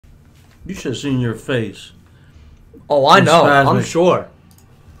You should have seen your face. Oh, I know. Spasmic. I'm sure.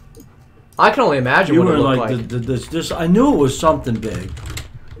 I can only imagine You what were it looked like, like. this. I knew it was something big.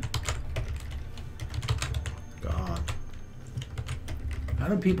 God. How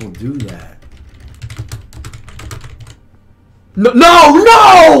do people do that? No!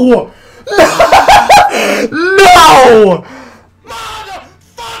 No! No!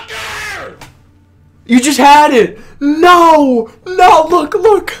 Motherfucker! You just had it! No! No! Look!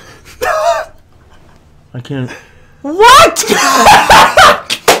 Look! I can't. What?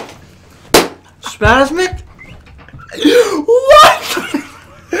 Spasmic? What?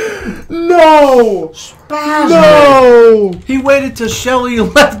 No! Spasmic! No! He waited till Shelly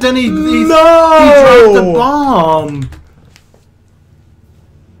left, then he No! dropped the bomb.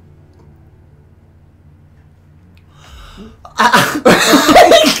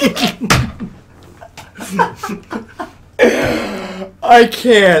 I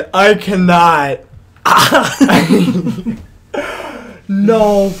can't. I cannot.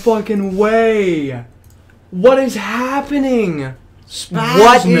 No fucking way. What is happening? Spasmic,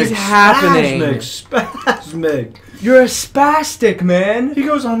 What is happening? Spasmic. You're a spastic, man. He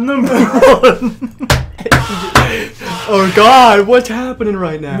goes on number one. Oh God, what's happening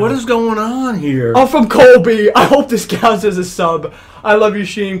right now? What is going on here? I'm from Colby. I hope this counts as a sub. I love you,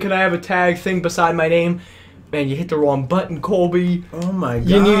 Sheen. Can I have a tag thing beside my name? Man, you hit the wrong button, Colby. Oh my God.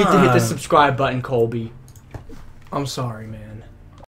 You needed to hit the subscribe button, Colby. I'm sorry, man.